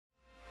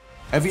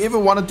Have you ever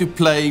wanted to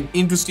play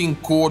interesting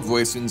chord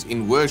voicings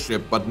in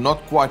worship but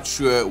not quite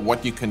sure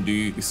what you can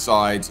do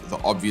besides the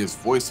obvious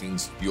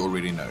voicings you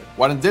already know?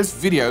 Well, in this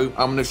video,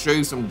 I'm going to show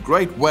you some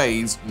great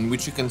ways in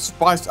which you can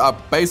spice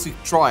up basic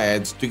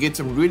triads to get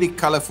some really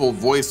colorful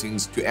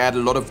voicings to add a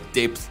lot of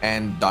depth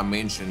and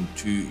dimension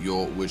to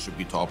your worship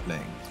guitar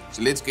playing.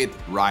 So let's get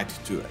right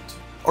to it.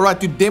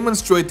 Alright, to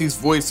demonstrate these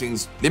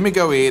voicings, let me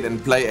go ahead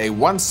and play a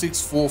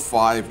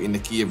 1-6-4-5 in the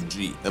key of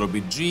G. That'll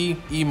be G,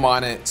 E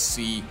minor,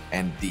 C,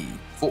 and D.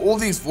 For all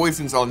these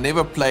voicings, I'll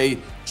never play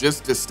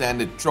just the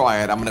standard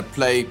triad. I'm going to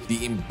play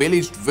the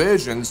embellished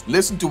versions,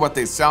 listen to what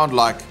they sound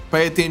like,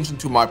 pay attention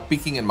to my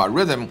picking and my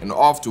rhythm, and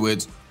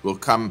afterwards we'll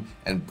come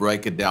and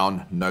break it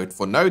down note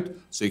for note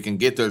so you can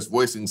get those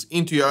voicings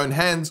into your own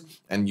hands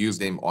and use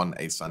them on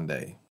a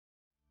Sunday.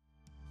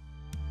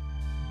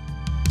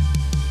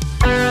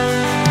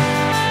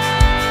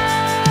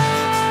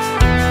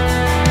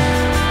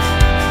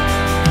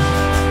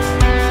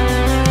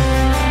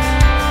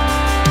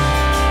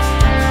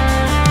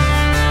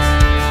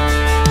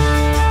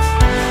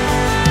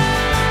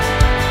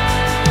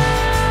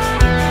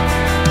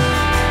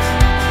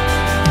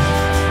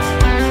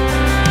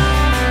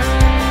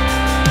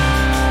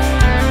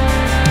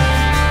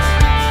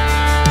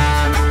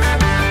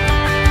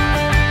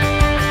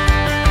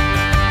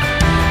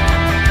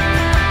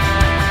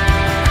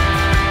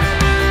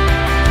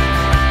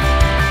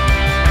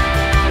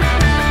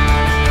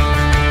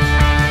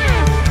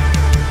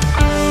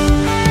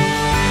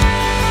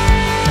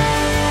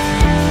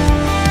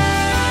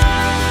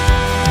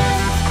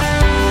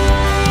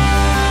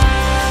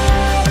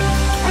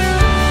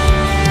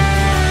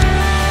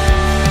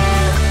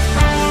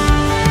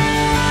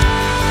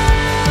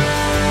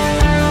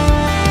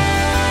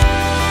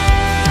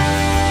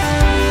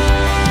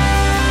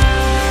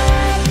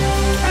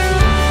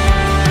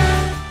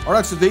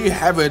 Alright, so there you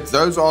have it.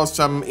 Those are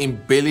some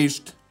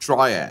embellished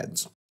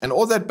triads. And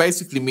all that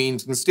basically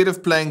means, instead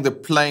of playing the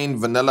plain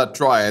vanilla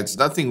triads,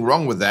 nothing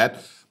wrong with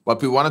that,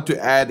 but we wanted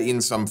to add in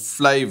some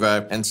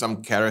flavor and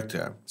some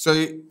character.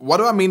 So what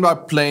do I mean by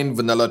plain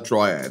vanilla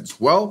triads?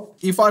 Well,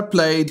 if I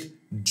played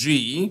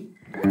G,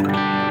 E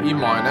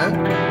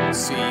minor,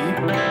 C,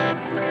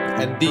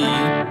 and D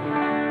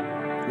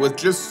with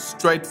just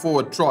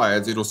straightforward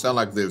triads, it'll sound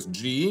like this.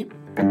 G,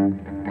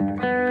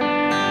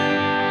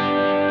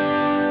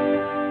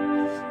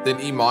 then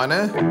E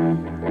minor,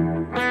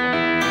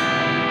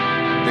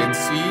 then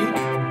C,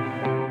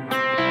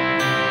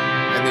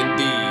 and then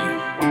D.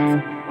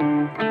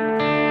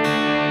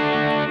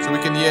 So we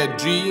can hear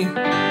G, E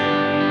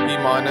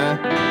minor,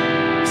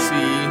 C,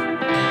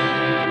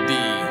 D.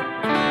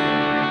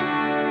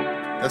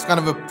 That's kind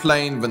of a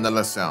plain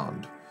vanilla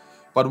sound.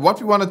 But what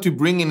we wanted to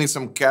bring in is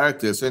some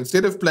character. So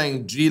instead of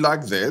playing G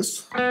like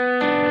this,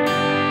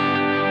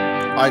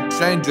 I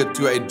change it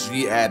to a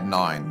G add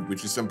 9,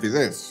 which is simply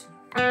this.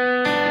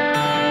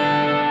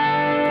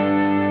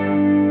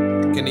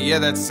 Can you hear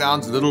that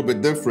sounds a little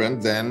bit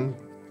different than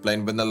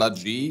plain vanilla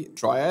G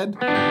triad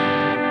to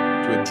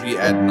a G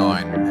add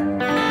 9.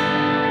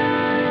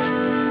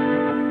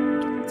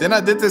 Then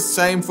I did the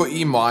same for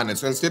E minor.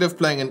 So instead of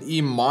playing an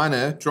E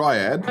minor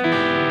triad,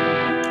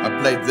 I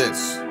played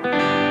this.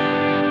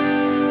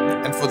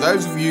 And for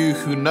those of you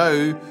who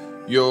know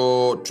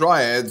your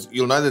triads,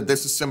 you'll know that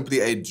this is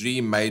simply a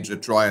G major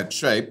triad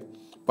shape.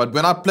 But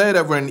when I play it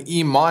over an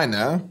E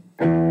minor,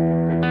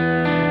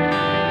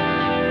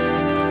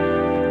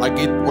 I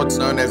get what's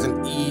known as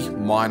an E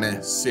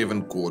minor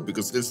 7 chord,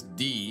 because this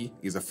D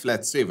is a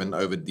flat 7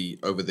 over the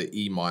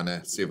E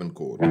minor 7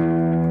 chord.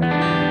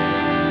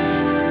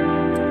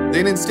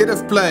 Then instead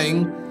of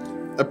playing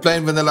a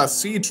plain vanilla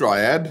C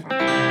triad,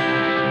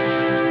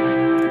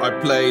 I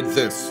played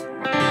this,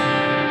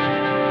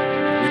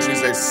 which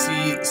is a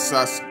C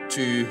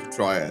sus2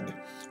 triad.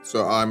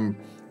 So I'm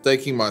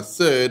taking my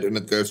third and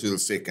it goes to the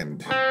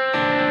second.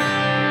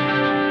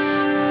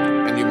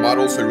 You might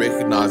also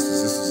recognize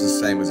this is the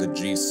same as a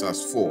G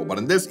sus4, but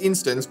in this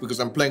instance, because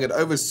I'm playing it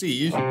over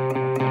C, it's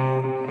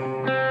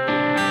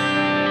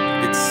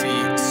C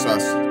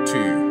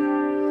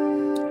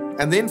sus2.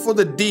 And then for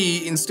the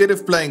D, instead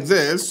of playing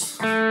this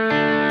or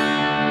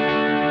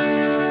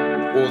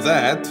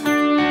that,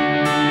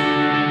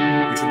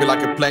 which would be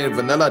like a plain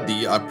vanilla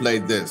D, I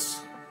played this.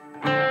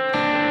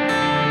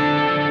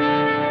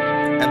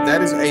 And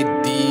that is a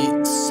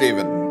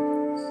D7.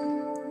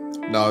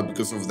 Now,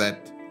 because of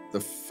that, the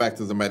fact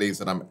of the matter is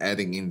that I'm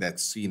adding in that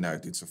C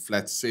note. It's a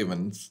flat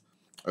 7th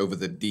over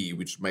the D,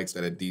 which makes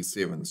that a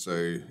D7.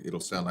 So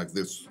it'll sound like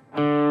this.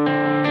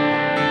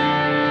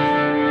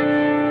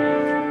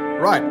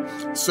 Right,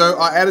 so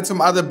I added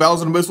some other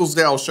bells and whistles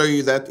there. I'll show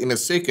you that in a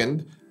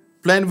second.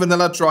 Plain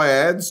vanilla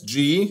triads,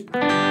 G,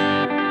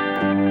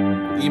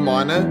 E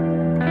minor,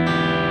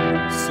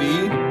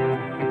 C,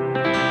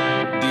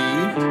 D.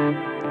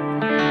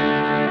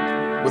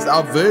 With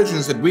our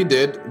versions that we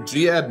did,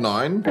 G add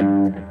 9,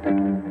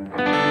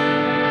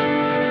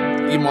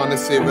 E minor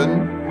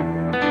 7,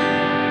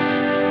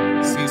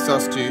 C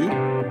sus2,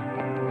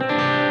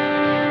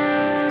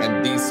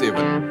 and D7.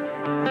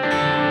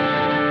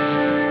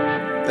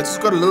 That's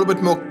just got a little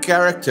bit more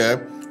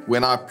character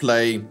when I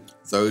play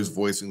those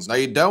voicings. Now,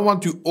 you don't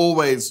want to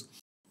always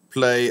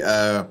play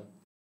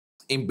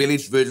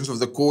embellished versions of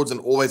the chords and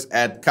always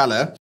add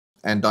color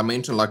and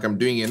dimension like I'm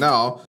doing here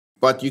now,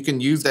 but you can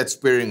use that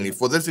sparingly.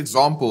 For this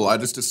example, I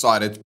just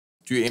decided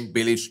to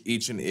embellish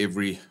each and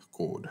every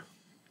chord.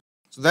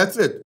 So that's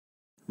it.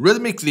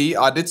 Rhythmically,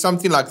 I did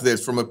something like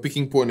this from a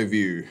picking point of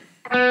view.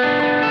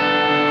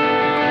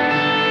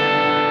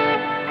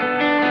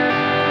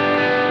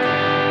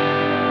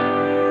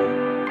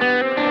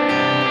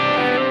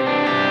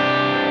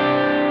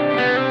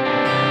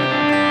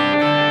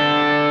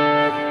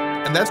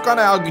 And that's kind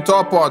of how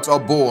guitar parts are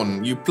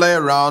born. You play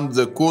around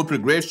the chord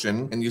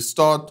progression and you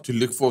start to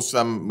look for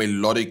some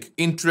melodic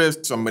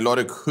interest, some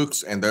melodic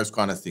hooks and those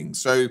kind of things.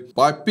 So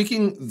by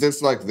picking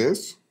this like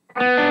this,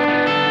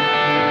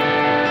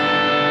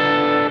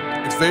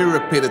 it's very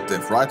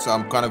repetitive, right? So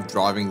I'm kind of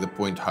driving the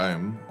point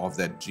home of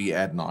that G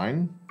add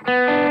 9.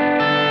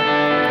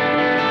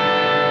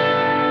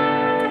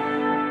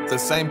 The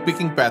same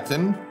picking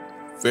pattern,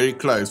 very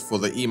close for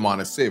the E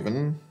minor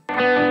 7.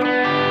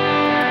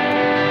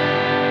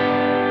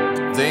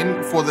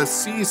 Then for the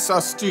C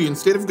sus2,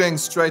 instead of going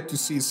straight to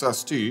C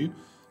sus2,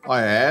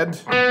 I add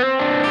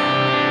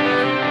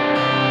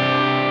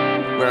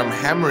where I'm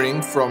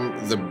hammering from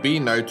the B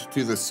note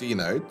to the C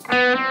note, which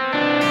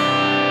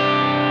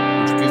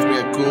gives me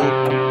a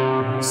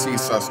cool C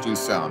sus2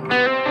 sound.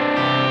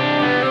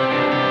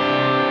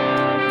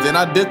 Then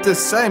I did the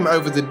same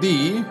over the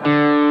D.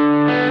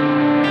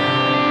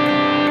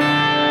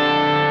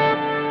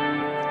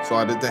 So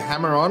I did the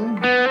hammer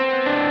on.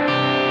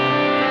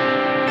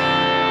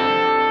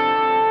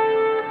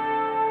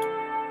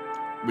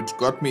 Which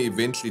got me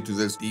eventually to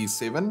this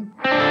E7.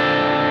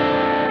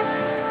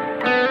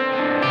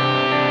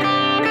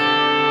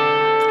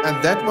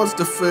 And that was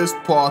the first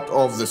part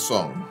of the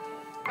song.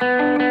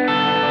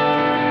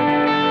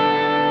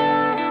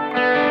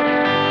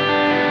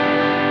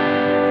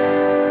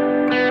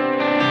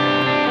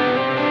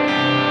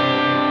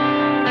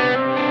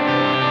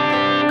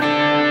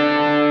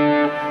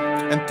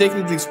 And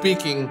technically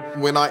speaking,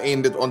 when I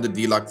ended on the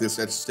D like this,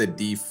 that's the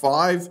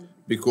D5,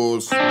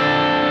 because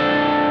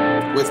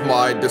with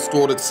my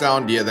distorted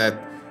sound here, that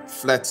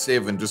flat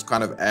 7 just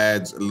kind of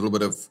adds a little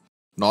bit of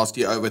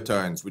nasty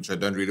overtones, which I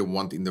don't really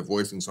want in the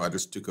voicing, so I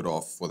just took it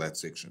off for that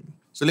section.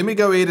 So let me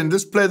go ahead and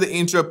just play the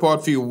intro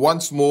part for you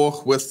once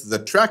more with the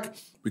track.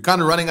 We're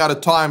kind of running out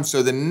of time,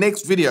 so the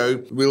next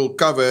video will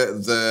cover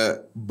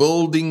the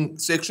building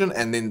section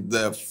and then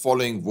the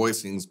following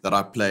voicings that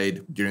I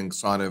played during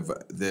kind of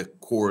the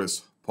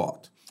chorus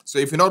part. So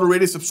if you're not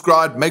already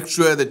subscribed, make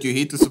sure that you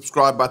hit the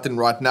subscribe button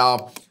right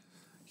now.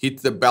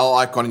 Hit the bell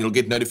icon and you'll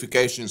get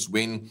notifications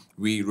when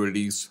we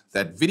release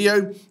that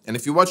video. And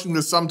if you're watching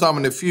this sometime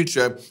in the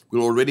future,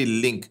 we'll already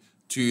link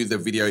to the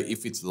video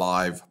if it's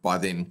live by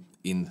then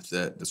in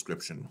the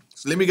description.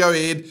 So let me go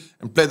ahead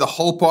and play the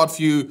whole part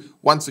for you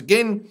once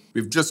again.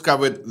 We've just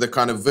covered the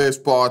kind of verse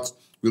parts.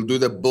 We'll do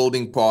the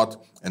building part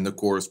and the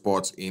chorus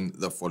parts in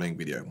the following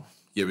video.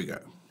 Here we go.